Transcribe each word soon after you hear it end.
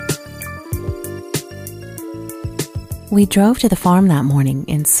We drove to the farm that morning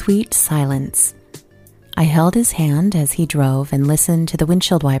in sweet silence. I held his hand as he drove and listened to the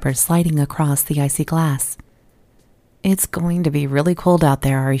windshield wipers sliding across the icy glass. "It's going to be really cold out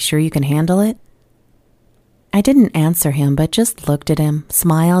there. Are you sure you can handle it?" I didn't answer him, but just looked at him,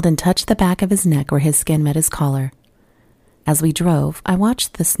 smiled, and touched the back of his neck where his skin met his collar. As we drove, I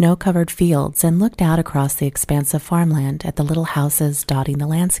watched the snow-covered fields and looked out across the expansive farmland at the little houses dotting the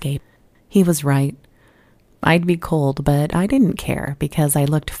landscape. He was right. I'd be cold, but I didn't care because I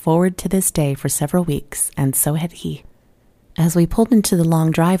looked forward to this day for several weeks, and so had he. As we pulled into the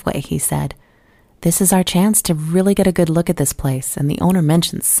long driveway, he said, "This is our chance to really get a good look at this place," and the owner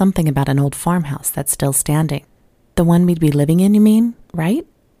mentioned something about an old farmhouse that's still standing. "The one we'd be living in, you mean, right?"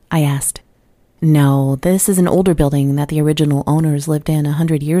 I asked. "No, this is an older building that the original owners lived in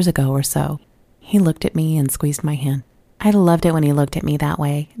 100 years ago or so." He looked at me and squeezed my hand. I loved it when he looked at me that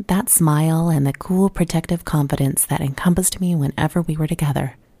way, that smile and the cool, protective confidence that encompassed me whenever we were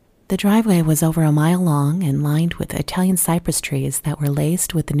together. The driveway was over a mile long and lined with Italian cypress trees that were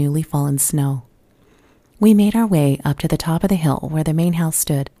laced with the newly fallen snow. We made our way up to the top of the hill where the main house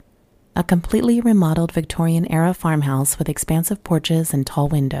stood, a completely remodeled Victorian-era farmhouse with expansive porches and tall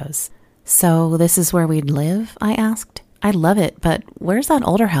windows. "So this is where we'd live?" I asked. "I love it, but where's that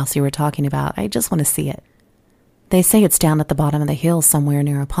older house you were talking about? I just want to see it." "They say it's down at the bottom of the hill somewhere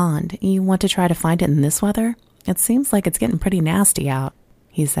near a pond. You want to try to find it in this weather? It seems like it's getting pretty nasty out,"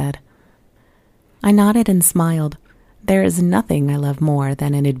 he said. I nodded and smiled. There is nothing I love more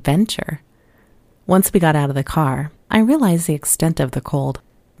than an adventure. Once we got out of the car, I realized the extent of the cold.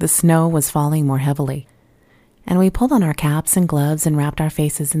 The snow was falling more heavily, and we pulled on our caps and gloves and wrapped our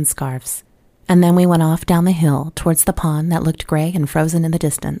faces in scarves. And then we went off down the hill towards the pond that looked gray and frozen in the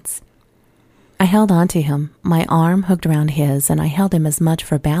distance. I held on to him, my arm hooked around his, and I held him as much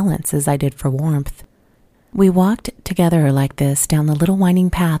for balance as I did for warmth. We walked together like this down the little winding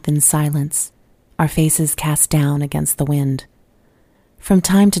path in silence, our faces cast down against the wind. From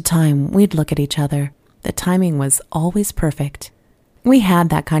time to time, we'd look at each other. The timing was always perfect. We had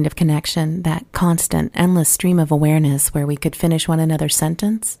that kind of connection, that constant, endless stream of awareness where we could finish one another's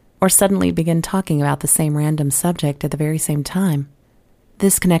sentence or suddenly begin talking about the same random subject at the very same time.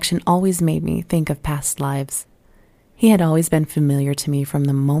 This connection always made me think of past lives. He had always been familiar to me from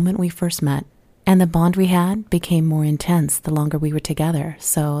the moment we first met, and the bond we had became more intense the longer we were together,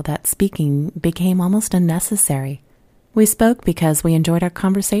 so that speaking became almost unnecessary. We spoke because we enjoyed our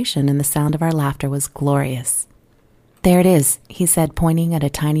conversation, and the sound of our laughter was glorious. "There it is," he said, pointing at a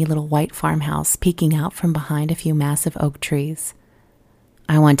tiny little white farmhouse peeking out from behind a few massive oak trees.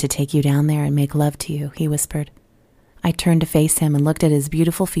 "I want to take you down there and make love to you," he whispered. I turned to face him and looked at his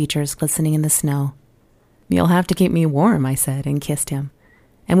beautiful features glistening in the snow. "You'll have to keep me warm," I said, and kissed him.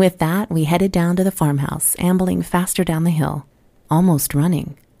 And with that, we headed down to the farmhouse, ambling faster down the hill, almost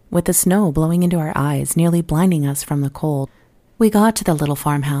running, with the snow blowing into our eyes, nearly blinding us from the cold. We got to the little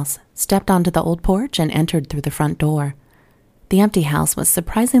farmhouse, stepped onto the old porch, and entered through the front door. The empty house was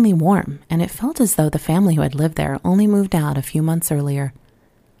surprisingly warm, and it felt as though the family who had lived there only moved out a few months earlier.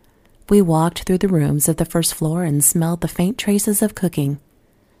 We walked through the rooms of the first floor and smelled the faint traces of cooking,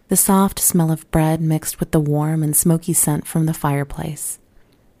 the soft smell of bread mixed with the warm and smoky scent from the fireplace.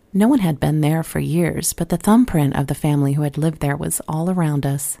 No one had been there for years, but the thumbprint of the family who had lived there was all around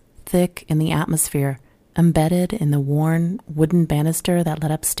us, thick in the atmosphere, embedded in the worn wooden banister that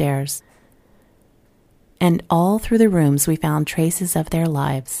led upstairs. And all through the rooms we found traces of their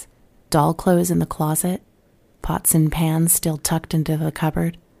lives, doll clothes in the closet, pots and pans still tucked into the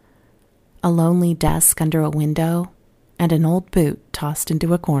cupboard, a lonely desk under a window, and an old boot tossed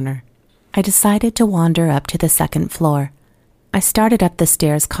into a corner. I decided to wander up to the second floor. I started up the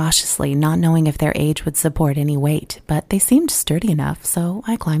stairs cautiously, not knowing if their age would support any weight, but they seemed sturdy enough, so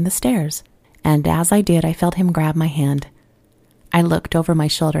I climbed the stairs. And as I did, I felt him grab my hand. I looked over my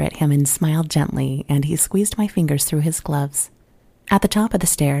shoulder at him and smiled gently, and he squeezed my fingers through his gloves. At the top of the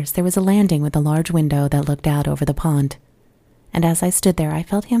stairs, there was a landing with a large window that looked out over the pond. And as I stood there, I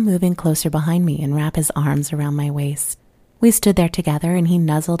felt him moving closer behind me and wrap his arms around my waist. We stood there together, and he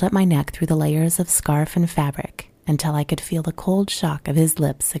nuzzled at my neck through the layers of scarf and fabric until I could feel the cold shock of his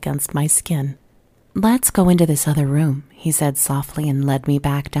lips against my skin. "Let's go into this other room," he said softly, and led me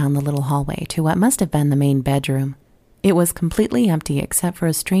back down the little hallway to what must have been the main bedroom. It was completely empty except for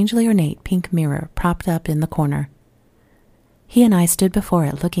a strangely ornate pink mirror propped up in the corner. He and I stood before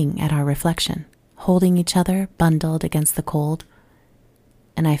it looking at our reflection, holding each other, bundled against the cold,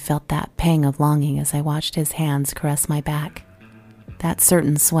 and I felt that pang of longing as I watched his hands caress my back. That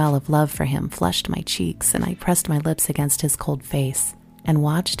certain swell of love for him flushed my cheeks, and I pressed my lips against his cold face and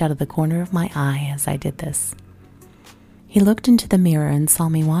watched out of the corner of my eye as I did this. He looked into the mirror and saw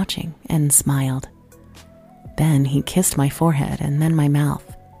me watching and smiled. Then he kissed my forehead and then my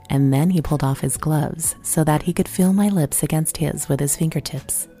mouth, and then he pulled off his gloves so that he could feel my lips against his with his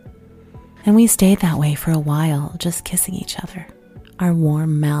fingertips. And we stayed that way for a while, just kissing each other, our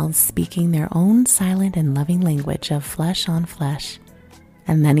warm mouths speaking their own silent and loving language of flesh on flesh.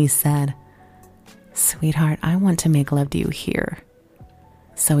 And then he said, "Sweetheart, I want to make love to you here."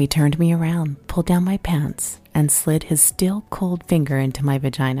 So he turned me around, pulled down my pants, and slid his still cold finger into my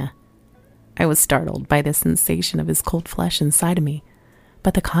vagina. I was startled by the sensation of his cold flesh inside of me,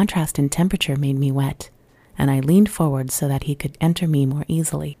 but the contrast in temperature made me wet, and I leaned forward so that he could enter me more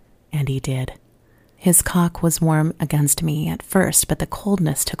easily, and he did. His cock was warm against me at first, but the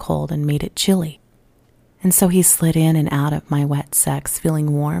coldness took hold and made it chilly. And so he slid in and out of my wet sex,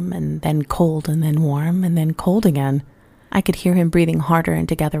 feeling warm and then cold and then warm and then cold again. I could hear him breathing harder, and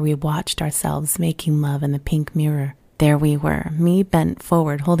together we watched ourselves making love in the pink mirror. There we were, me bent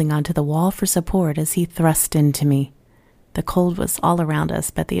forward holding onto the wall for support as he thrust into me. The cold was all around us,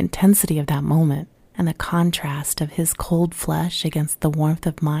 but the intensity of that moment and the contrast of his cold flesh against the warmth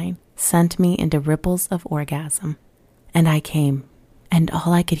of mine sent me into ripples of orgasm. And I came, and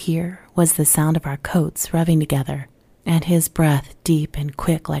all I could hear was the sound of our coats rubbing together and his breath deep and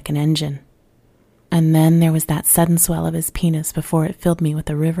quick like an engine. And then there was that sudden swell of his penis before it filled me with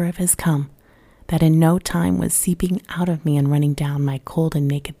a river of his cum that in no time was seeping out of me and running down my cold and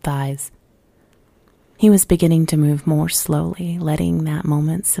naked thighs. He was beginning to move more slowly, letting that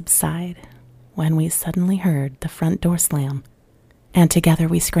moment subside, when we suddenly heard the front door slam, and together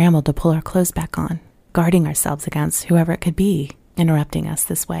we scrambled to pull our clothes back on, guarding ourselves against whoever it could be interrupting us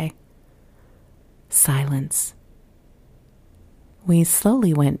this way. Silence. We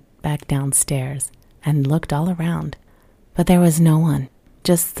slowly went back downstairs and looked all around, but there was no one,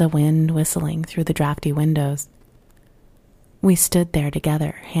 just the wind whistling through the drafty windows. We stood there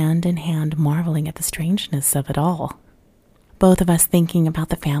together, hand in hand, marveling at the strangeness of it all, both of us thinking about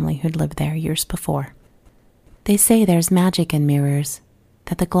the family who'd lived there years before. They say there's magic in mirrors,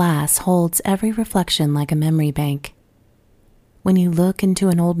 that the glass holds every reflection like a memory bank. When you look into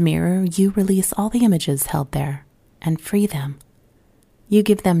an old mirror, you release all the images held there and free them. You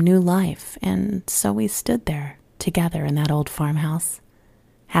give them new life, and so we stood there together in that old farmhouse,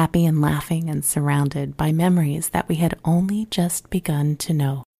 happy and laughing and surrounded by memories that we had only just begun to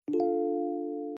know.